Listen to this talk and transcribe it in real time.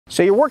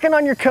So you're working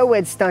on your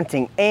co-ed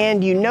stunting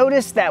and you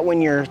notice that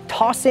when you're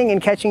tossing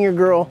and catching your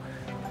girl,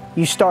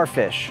 you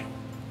starfish.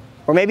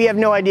 Or maybe you have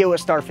no idea what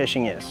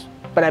starfishing is.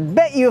 But I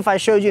bet you if I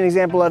showed you an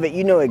example of it,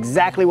 you know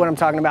exactly what I'm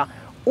talking about.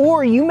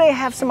 Or you may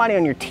have somebody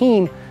on your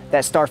team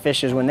that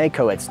starfishes when they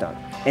co-ed stunt.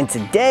 And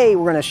today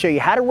we're gonna show you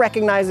how to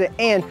recognize it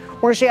and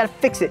we're gonna show you how to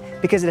fix it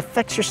because it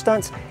affects your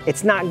stunts,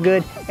 it's not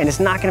good, and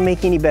it's not gonna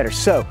make you any better.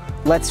 So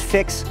let's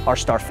fix our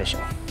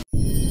starfishing.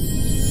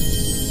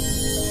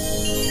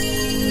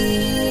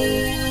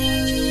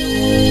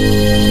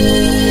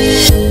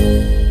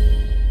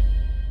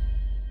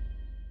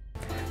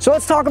 So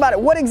let's talk about it.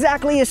 What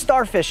exactly is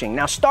starfishing?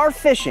 Now,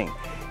 starfishing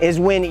is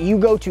when you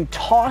go to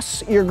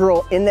toss your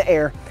girl in the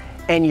air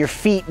and your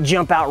feet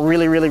jump out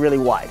really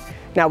wide.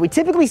 Now, we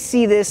typically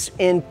see this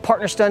in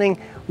partner stunting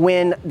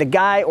when the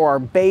guy or our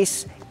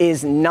base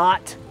is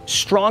not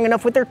strong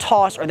enough with their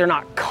toss or they're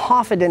not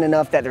confident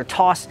enough that their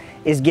toss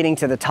is getting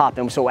to the top.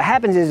 And so what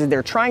happens is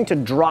they're trying to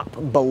drop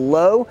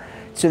below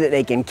so that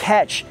they can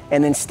catch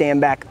and then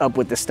stand back up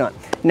with the stunt.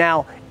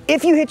 Now,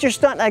 if you hit your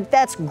stunt, like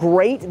that's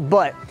great,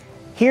 but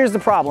here's the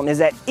problem is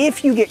that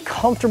if you get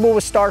comfortable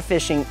with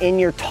starfishing in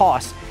your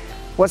toss,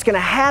 what's gonna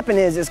happen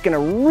is it's gonna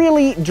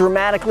really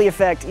dramatically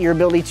affect your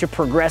ability to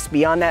progress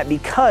beyond that,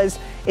 because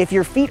if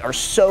your feet are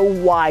so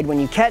wide when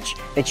you catch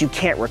that you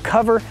can't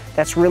recover,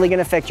 that's really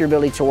gonna affect your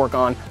ability to work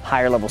on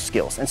higher level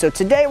skills. And so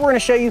today we're gonna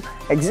show you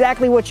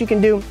exactly what you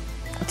can do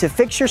to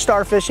fix your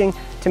starfishing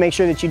to make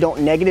sure that you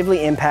don't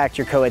negatively impact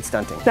your co-ed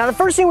stunting. Now, the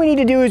first thing we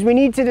need to do is we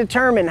need to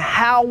determine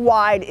how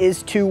wide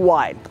is too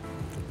wide.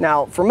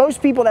 Now, for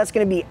most people, that's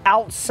gonna be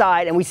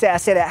outside, and I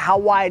say that how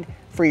wide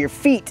for your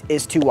feet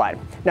is too wide.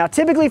 Now,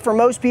 typically for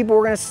most people,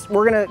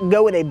 we're gonna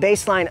go with a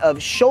baseline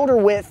of shoulder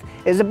width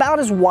is about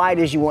as wide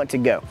as you want to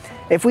go.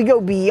 If we go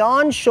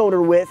beyond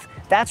shoulder width,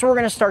 that's where we're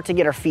gonna start to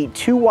get our feet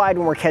too wide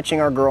when we're catching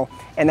our girl,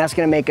 and that's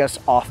gonna make us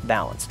off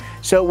balance.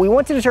 So we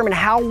want to determine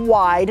how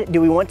wide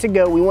do we want to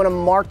go. We wanna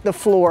mark the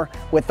floor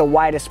with the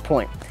widest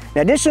point.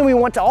 Now, additionally, we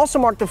want to also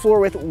mark the floor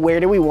with where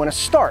do we want to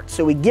start.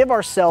 So we give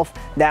ourselves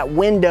that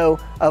window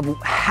of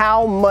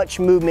how much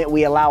movement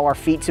we allow our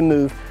feet to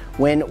move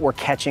when we're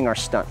catching our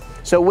stunt.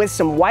 So with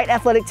some white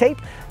athletic tape,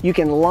 you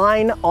can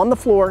line on the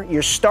floor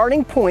your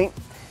starting point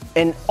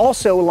and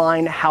also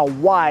line how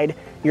wide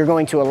you're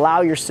going to allow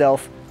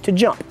yourself to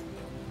jump.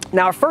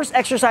 Now, our first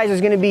exercise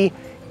is going to be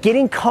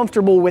getting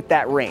comfortable with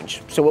that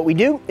range. So what we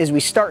do is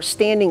we start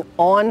standing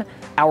on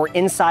our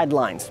inside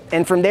lines.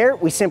 And from there,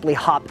 we simply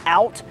hop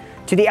out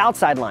to the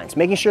outside lines,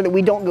 making sure that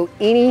we don't go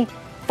any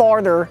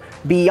farther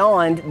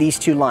beyond these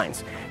two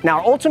lines. Now,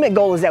 our ultimate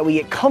goal is that we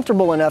get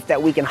comfortable enough that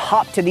we can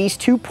hop to these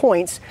 2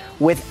 points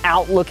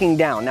without looking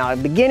down. Now, at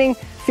the beginning,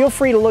 feel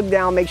free to look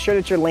down, make sure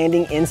that you're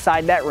landing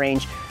inside that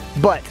range,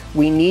 but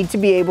we need to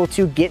be able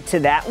to get to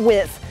that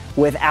width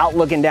without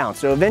looking down.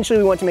 So eventually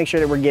we want to make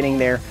sure that we're getting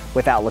there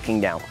without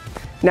looking down.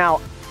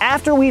 Now,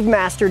 after we've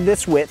mastered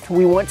this width,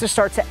 we want to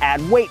start to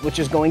add weight, which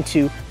is going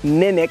to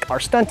mimic our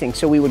stunting.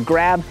 So we would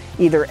grab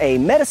either a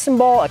medicine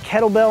ball, a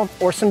kettlebell,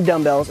 or some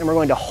dumbbells, and we're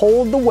going to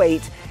hold the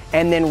weight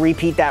and then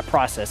repeat that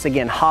process.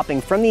 Again,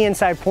 hopping from the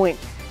inside point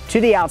to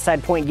the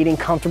outside point, getting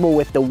comfortable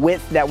with the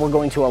width that we're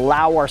going to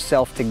allow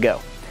ourselves to go.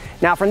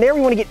 Now, from there,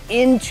 we want to get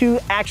into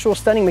actual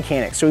stunting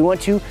mechanics. So we want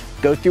to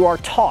go through our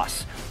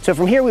toss. So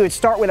from here, we would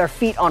start with our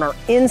feet on our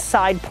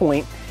inside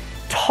point,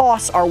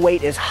 toss our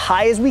weight as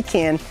high as we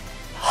can,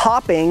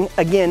 hopping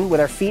again with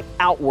our feet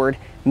outward,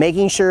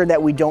 making sure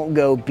that we don't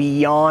go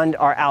beyond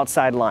our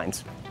outside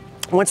lines.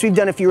 Once we've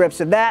done a few reps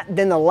of that,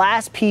 then the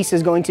last piece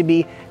is going to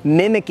be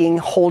mimicking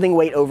holding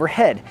weight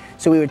overhead.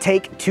 So we would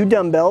take 2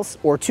 dumbbells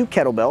or 2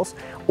 kettlebells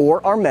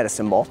or our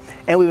medicine ball,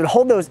 and we would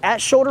hold those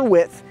at shoulder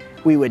width.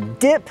 We would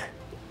dip,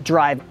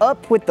 drive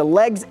up with the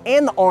legs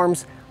and the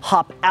arms,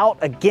 hop out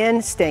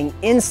again, staying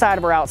inside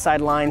of our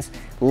outside lines,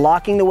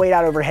 locking the weight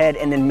out overhead,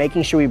 and then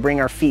making sure we bring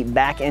our feet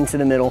back into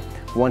the middle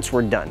once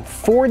we're done.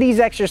 For these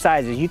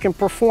exercises, you can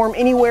perform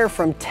anywhere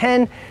from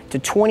 10 to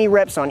 20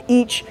 reps on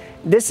each.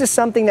 This is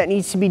something that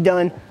needs to be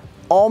done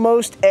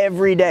almost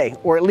every day,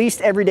 or at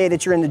least every day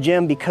that you're in the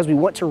gym, because we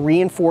want to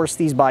reinforce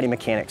these body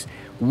mechanics.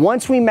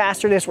 Once we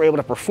master this, we're able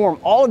to perform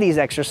all of these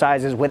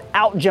exercises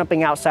without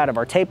jumping outside of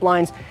our tape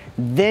lines.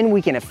 Then we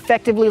can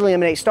effectively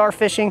eliminate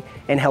starfishing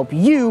and help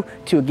you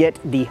to get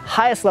the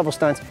highest level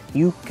stunts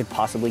you could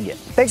possibly get.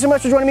 Thanks so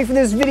much for joining me for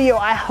this video.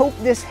 I hope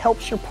this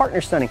helps your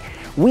partner stunting.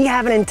 We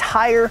have an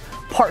entire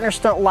partner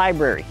stunt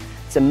library.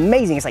 It's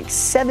amazing. It's like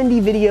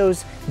 70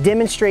 videos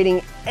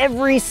demonstrating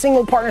every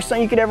single partner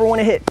stunt you could ever want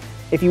to hit.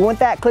 If you want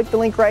that, click the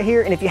link right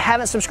here. And if you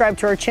haven't subscribed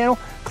to our channel,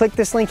 click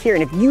this link here.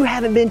 And if you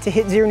haven't been to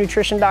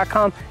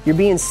hitzeronutrition.com, you're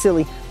being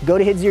silly. Go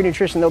to Hit Zero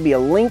Nutrition. There'll be a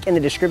link in the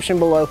description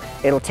below.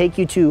 It'll take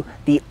you to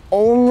the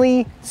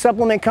only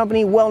supplement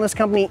company, wellness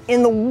company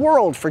in the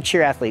world for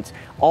cheer athletes,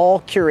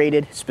 all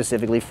curated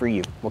specifically for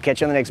you. We'll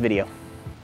catch you on the next video.